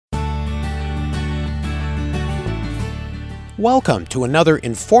Welcome to another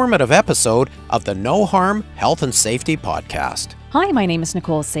informative episode of the No Harm Health and Safety Podcast. Hi, my name is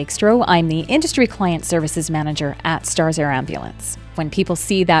Nicole Saikstroh. I'm the Industry Client Services Manager at Stars Air Ambulance. When people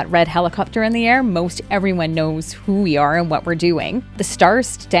see that red helicopter in the air, most everyone knows who we are and what we're doing. The STARS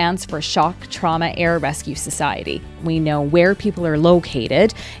stands for Shock Trauma Air Rescue Society. We know where people are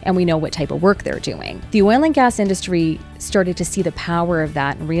located and we know what type of work they're doing. The oil and gas industry started to see the power of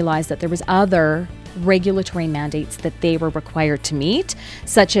that and realized that there was other regulatory mandates that they were required to meet,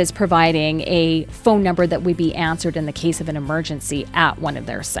 such as providing a phone number that would be answered in the case of an emergency at one of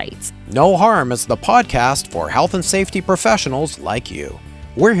their sites. No Harm is the podcast for health and safety professionals like you.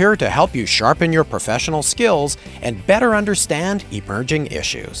 We're here to help you sharpen your professional skills and better understand emerging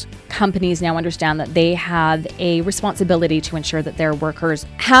issues. Companies now understand that they have a responsibility to ensure that their workers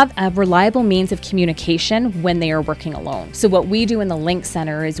have a reliable means of communication when they are working alone. So what we do in the Link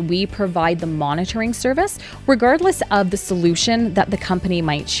Center is we provide the monitoring service. Regardless of the solution that the company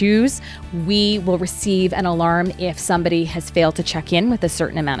might choose, we will receive an alarm if somebody has failed to check in with a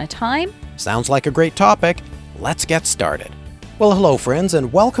certain amount of time. Sounds like a great topic. Let's get started. Well, hello, friends,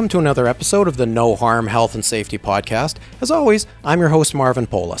 and welcome to another episode of the No Harm Health and Safety Podcast. As always, I'm your host, Marvin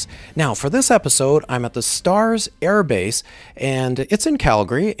Polis. Now, for this episode, I'm at the STARS Air Base, and it's in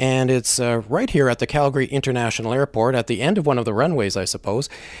Calgary, and it's right here at the Calgary International Airport at the end of one of the runways, I suppose.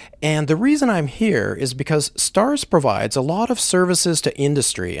 And the reason I'm here is because STARS provides a lot of services to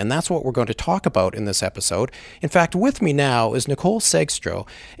industry, and that's what we're going to talk about in this episode. In fact, with me now is Nicole Saikstroh,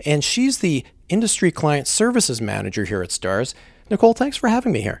 and she's the Industry Client Services Manager here at STARS. Nicole, thanks for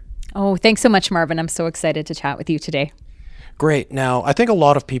having me here. Oh, thanks so much, Marvin. I'm so excited to chat with you today. Great. Now, I think a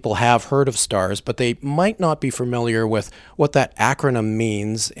lot of people have heard of STARS, but they might not be familiar with what that acronym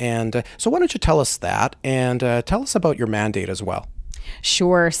means. And so why don't you tell us that and tell us about your mandate as well.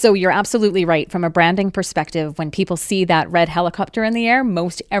 Sure. So you're absolutely right. From a branding perspective, when people see that red helicopter in the air,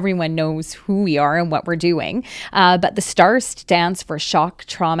 most everyone knows who we are and what we're doing. But the STARS stands for Shock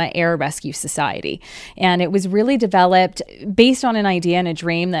Trauma Air Rescue Society. And it was really developed based on an idea and a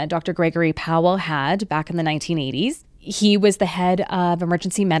dream that Dr. Gregory Powell had back in the 1980s. He was the head of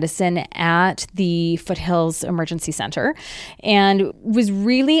emergency medicine at the Foothills Emergency Center and was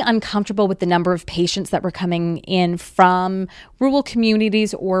really uncomfortable with the number of patients that were coming in from rural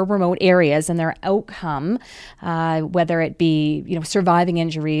communities or remote areas and their outcome, whether it be, surviving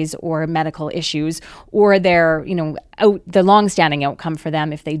injuries or medical issues, or their, the long-standing outcome for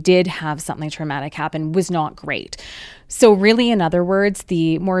them if they did have something traumatic happen was not great. So really, in other words,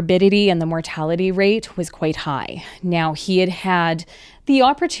 the morbidity and the mortality rate was quite high. Now, he had the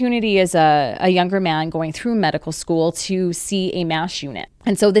opportunity as a younger man going through medical school to see a MASH unit.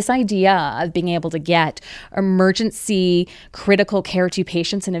 And so this idea of being able to get emergency critical care to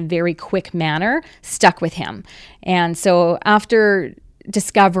patients in a very quick manner stuck with him. And so after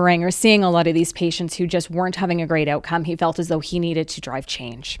discovering or seeing a lot of these patients who just weren't having a great outcome, he felt as though he needed to drive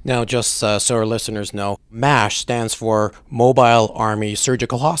change. Now, just so our listeners know, MASH stands for Mobile Army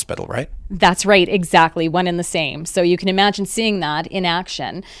Surgical Hospital, right? That's right, exactly, one and the same. So you can imagine seeing that in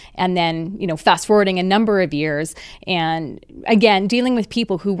action and then, fast forwarding a number of years and again, dealing with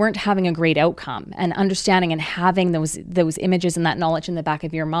people who weren't having a great outcome and understanding and having those images and that knowledge in the back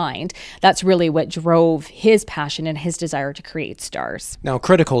of your mind. That's really what drove his passion and his desire to create STARS. Now,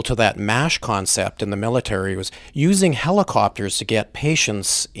 critical to that MASH concept in the military was using helicopters to get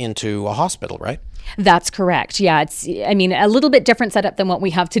patients into a hospital, right? That's correct. Yeah, it's a little bit different setup than what we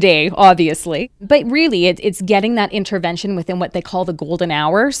have today, obviously. But really, it's getting that intervention within what they call the golden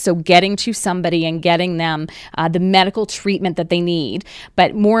hour. So getting to somebody and getting them the medical treatment that they need.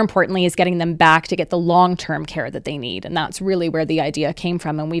 But more importantly is getting them back to get the long-term care that they need. And that's really where the idea came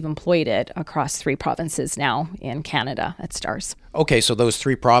from. And we've employed it across 3 provinces now in Canada at STARS. Okay, so those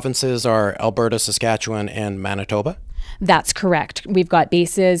 3 provinces are Alberta, Saskatchewan, and Manitoba? That's correct. We've got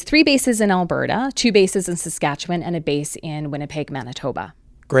 3 bases in Alberta, 2 bases in Saskatchewan, and a base in Winnipeg, Manitoba.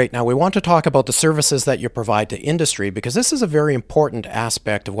 Great. Now we want to talk about the services that you provide to industry because this is a very important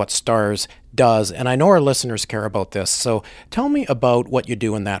aspect of what STARS does, and I know our listeners care about this. So tell me about what you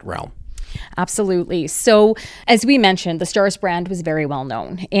do in that realm. Absolutely. So as we mentioned, the STARS brand was very well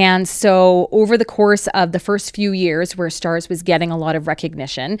known. And so over the course of the first few years where STARS was getting a lot of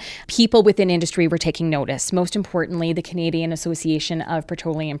recognition, people within industry were taking notice, most importantly, the Canadian Association of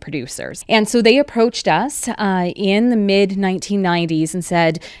Petroleum Producers. And so they approached us in the mid-1990s and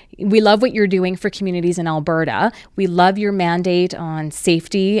said, we love what you're doing for communities in Alberta. We love your mandate on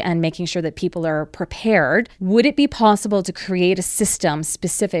safety and making sure that people are prepared. Would it be possible to create a system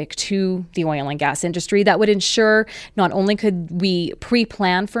specific to to the oil and gas industry that would ensure not only could we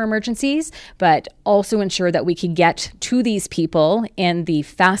pre-plan for emergencies, but also ensure that we could get to these people in the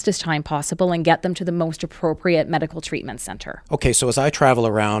fastest time possible and get them to the most appropriate medical treatment center. Okay, so as I travel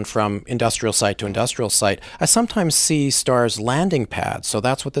around from industrial site to industrial site, I sometimes see STARS landing pads. So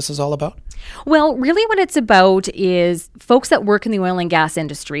that's what this is all about? Well, really what it's about is folks that work in the oil and gas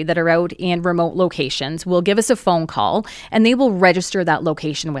industry that are out in remote locations will give us a phone call and they will register that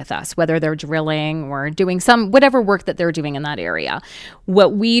location with us, whether they're drilling or doing whatever work that they're doing in that area.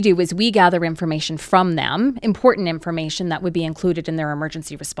 What we do is we gather information from them, important information that would be included in their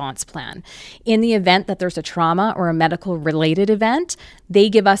emergency response plan. In the event that there's a trauma or a medical related event, they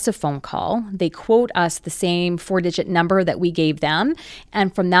give us a phone call. They quote us the same 4-digit number that we gave them.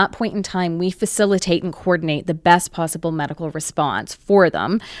 And from that point in time, we facilitate and coordinate the best possible medical response for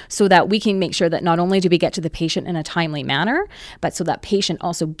them so that we can make sure that not only do we get to the patient in a timely manner, but so that patient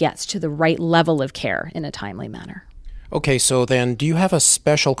also gets to the right level of care in a timely manner. Okay, so then do you have a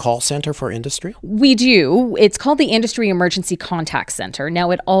special call center for industry? We do. It's called the Industry Emergency Contact Center. Now,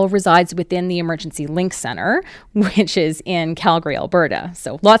 it all resides within the Emergency Link Center, which is in Calgary, Alberta.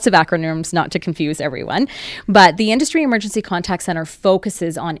 So lots of acronyms, not to confuse everyone. But the Industry Emergency Contact Center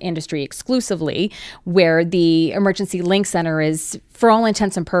focuses on industry exclusively, where the Emergency Link Center is, for all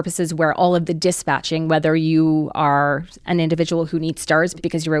intents and purposes, where all of the dispatching, whether you are an individual who needs STARS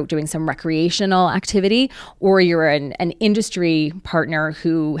because you're out doing some recreational activity, or you're an industry partner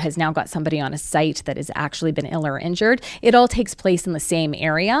who has now got somebody on a site that has actually been ill or injured, it all takes place in the same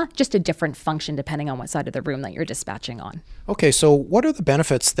area, just a different function depending on what side of the room that you're dispatching on. Okay, so what are the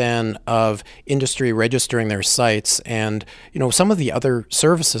benefits then of industry registering their sites and, some of the other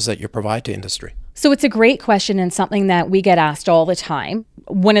services that you provide to industry? So it's a great question and something that we get asked all the time.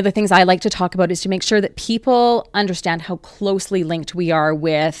 One of the things I like to talk about is to make sure that people understand how closely linked we are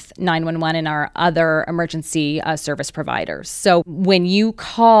with 911 and our other emergency service providers. So when you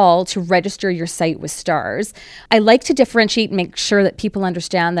call to register your site with STARS, I like to differentiate and make sure that people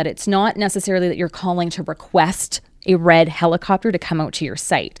understand that it's not necessarily that you're calling to request a red helicopter to come out to your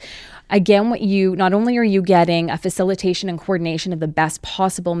site. Again, not only are you getting a facilitation and coordination of the best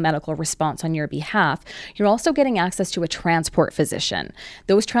possible medical response on your behalf, you're also getting access to a transport physician.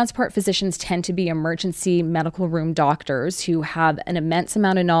 Those transport physicians tend to be emergency medical room doctors who have an immense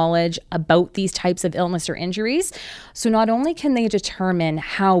amount of knowledge about these types of illness or injuries. So not only can they determine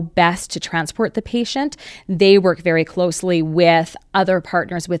how best to transport the patient, they work very closely with other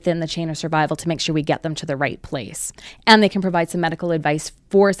partners within the chain of survival to make sure we get them to the right place. And they can provide some medical advice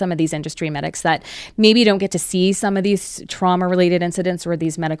for some of these industry medics that maybe don't get to see some of these trauma-related incidents or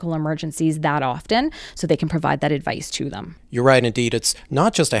these medical emergencies that often, so they can provide that advice to them. You're right, indeed. It's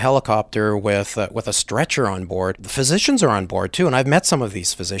not just a helicopter with a stretcher on board. The physicians are on board too, and I've met some of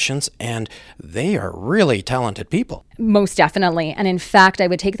these physicians, and they are really talented people. Most definitely. And in fact, I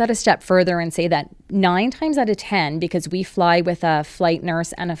would take that a step further and say that 9 times out of 10, because we fly with a flight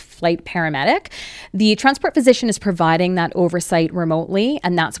nurse and a flight paramedic, the transport physician is providing that oversight remotely,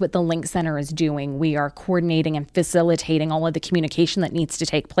 and that's what the Link Center is doing. We are coordinating and facilitating all of the communication that needs to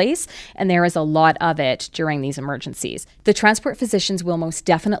take place, and there is a lot of it during these emergencies. The transport physicians will most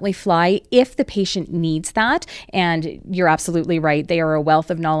definitely fly if the patient needs that, and you're absolutely right. They are a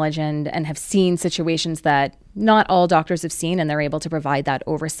wealth of knowledge and have seen situations that not all doctors have seen, and they're able to provide that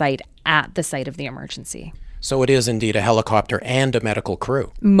oversight at the site of the emergency. So it is indeed a helicopter and a medical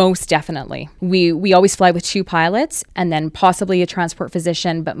crew. Most definitely. We always fly with 2 pilots and then possibly a transport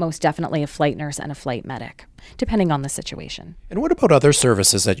physician, but most definitely a flight nurse and a flight medic, depending on the situation. And what about other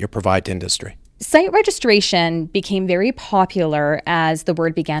services that you provide to industry? Site registration became very popular as the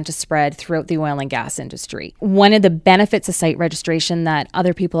word began to spread throughout the oil and gas industry. One of the benefits of site registration that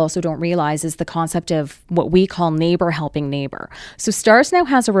other people also don't realize is the concept of what we call neighbor helping neighbor. So STARS now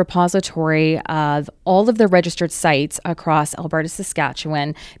has a repository of all of the registered sites across Alberta,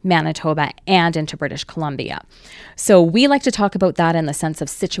 Saskatchewan, Manitoba, and into British Columbia. So we like to talk about that in the sense of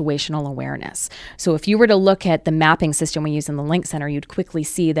situational awareness. So if you were to look at the mapping system we use in the Link Center, you'd quickly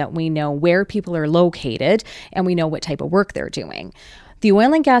see that we know where people are located and we know what type of work they're doing. The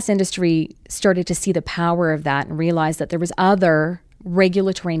oil and gas industry started to see the power of that and realized that there was other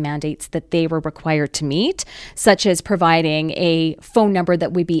regulatory mandates that they were required to meet, such as providing a phone number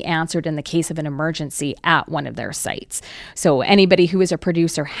that would be answered in the case of an emergency at one of their sites. So anybody who is a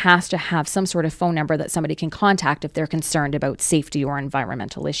producer has to have some sort of phone number that somebody can contact if they're concerned about safety or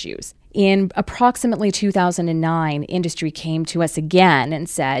environmental issues. In approximately 2009, industry came to us again and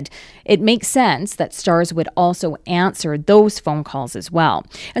said it makes sense that STARS would also answer those phone calls as well.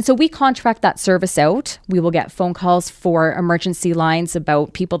 And so we contract that service out. We will get phone calls for emergency lines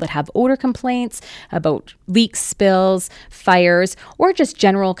about people that have odor complaints, about leaks, spills, fires, or just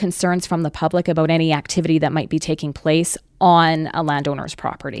general concerns from the public about any activity that might be taking place on a landowner's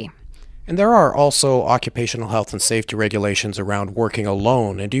property. And there are also occupational health and safety regulations around working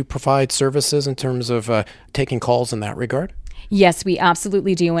alone. And do you provide services in terms of taking calls in that regard? Yes, we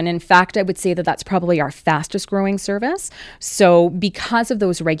absolutely do. And in fact, I would say that that's probably our fastest growing service. So because of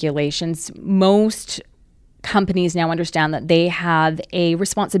those regulations, most companies now understand that they have a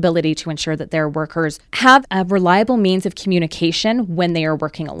responsibility to ensure that their workers have a reliable means of communication when they are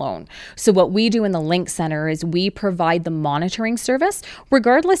working alone. So what we do in the Link Center is we provide the monitoring service.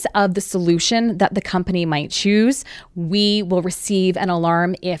 Regardless of the solution that the company might choose, we will receive an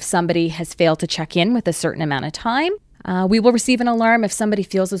alarm if somebody has failed to check in with a certain amount of time. We will receive an alarm if somebody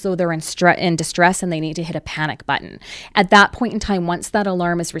feels as though they're in distress and they need to hit a panic button. At that point in time, once that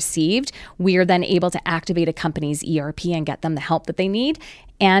alarm is received, we are then able to activate a company's ERP and get them the help that they need.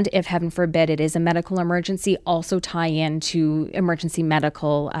 And if, heaven forbid, it is a medical emergency, also tie into emergency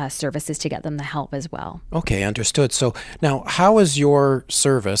medical services to get them the help as well. Okay, understood. So now, how is your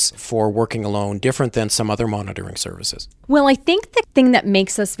service for working alone different than some other monitoring services? Well, I think the thing that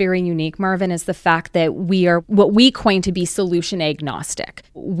makes us very unique, Marvin, is the fact that we are what we coin to be solution agnostic.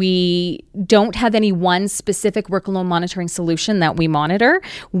 We don't have any one specific work alone monitoring solution that we monitor.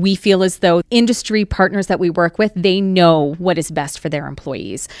 We feel as though industry partners that we work with, they know what is best for their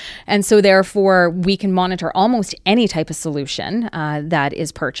employees. And so therefore, we can monitor almost any type of solution that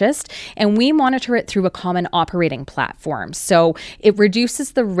is purchased, and we monitor it through a common operating platform. So it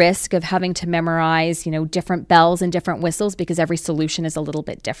reduces the risk of having to memorize, different bells and different whistles because every solution is a little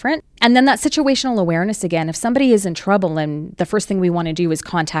bit different. And then that situational awareness again, if somebody is in trouble and the first thing we want to do is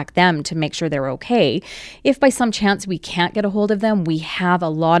contact them to make sure they're okay, if by some chance we can't get a hold of them, we have a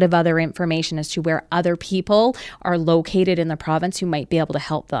lot of other information as to where other people are located in the province who might be able to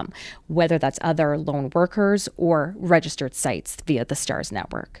help them, whether that's other lone workers or registered sites via the STARS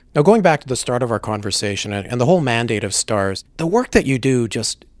network. Now, going back to the start of our conversation and the whole mandate of STARS, the work that you do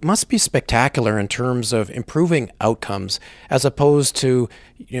just must be spectacular in terms of improving outcomes as opposed to,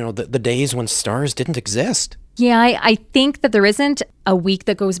 the days when STARS didn't exist. Yeah, I think that there isn't a week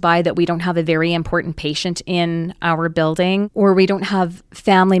that goes by that we don't have a very important patient in our building, or we don't have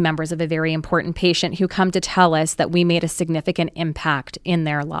family members of a very important patient who come to tell us that we made a significant impact in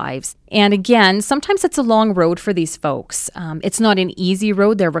their lives. And again, sometimes it's a long road for these folks. It's not an easy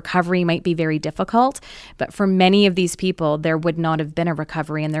road. Their recovery might be very difficult, but for many of these people, there would not have been a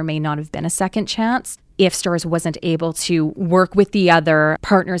recovery and there may not have been a second chance if STARS wasn't able to work with the other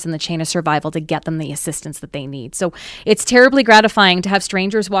partners in the chain of survival to get them the assistance that they need. So it's terribly gratifying to have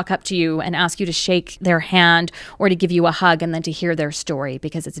strangers walk up to you and ask you to shake their hand or to give you a hug and then to hear their story,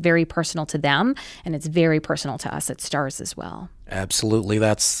 because it's very personal to them and it's very personal to us at STARS as well. Absolutely.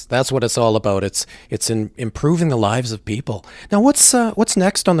 That's what it's all about. It's in improving the lives of people. Now, what's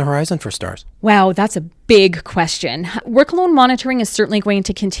next on the horizon for STARS? Wow, that's a big question. Work alone monitoring is certainly going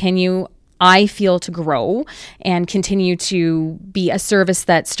to continue, I feel, to grow and continue to be a service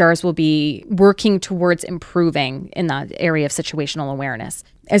that STARS will be working towards improving in that area of situational awareness.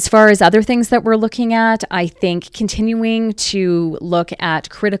 As far as other things that we're looking at, I think continuing to look at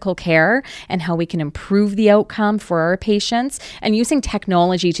critical care and how we can improve the outcome for our patients and using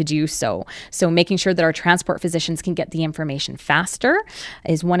technology to do so. So making sure that our transport physicians can get the information faster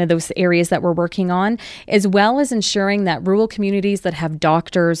is one of those areas that we're working on, as well as ensuring that rural communities that have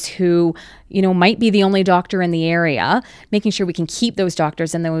doctors who, might be the only doctor in the area, making sure we can keep those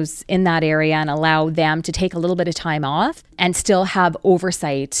doctors in that area and allow them to take a little bit of time off and still have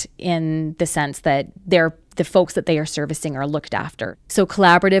oversight in the sense that the folks that they are servicing are looked after. So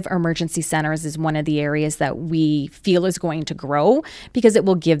collaborative emergency centers is one of the areas that we feel is going to grow because it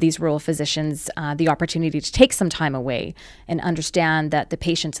will give these rural physicians the opportunity to take some time away and understand that the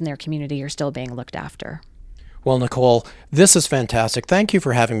patients in their community are still being looked after. Well, Nicole, this is fantastic. Thank you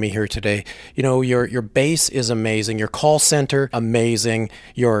for having me here today. Your base is amazing. Your call center, amazing.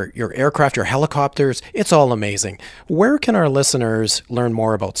 Your aircraft, your helicopters, it's all amazing. Where can our listeners learn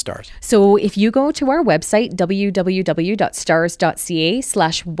more about STARS? So if you go to our website,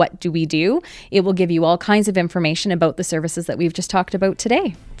 www.stars.ca/whatdowedo, it will give you all kinds of information about the services that we've just talked about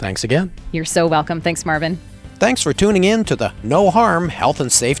today. Thanks again. You're so welcome. Thanks, Marvin. Thanks for tuning in to the No Harm Health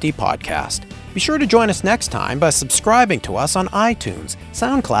and Safety Podcast. Be sure to join us next time by subscribing to us on iTunes,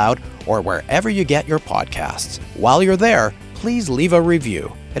 SoundCloud, or wherever you get your podcasts. While you're there, please leave a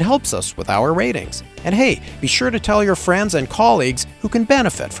review. It helps us with our ratings. And hey, be sure to tell your friends and colleagues who can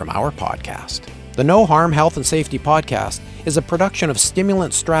benefit from our podcast. The No Harm Health and Safety Podcast is a production of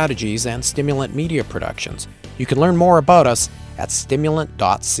Stimulant Strategies and Stimulant Media Productions. You can learn more about us at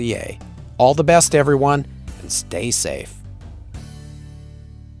stimulant.ca. All the best, everyone, and stay safe.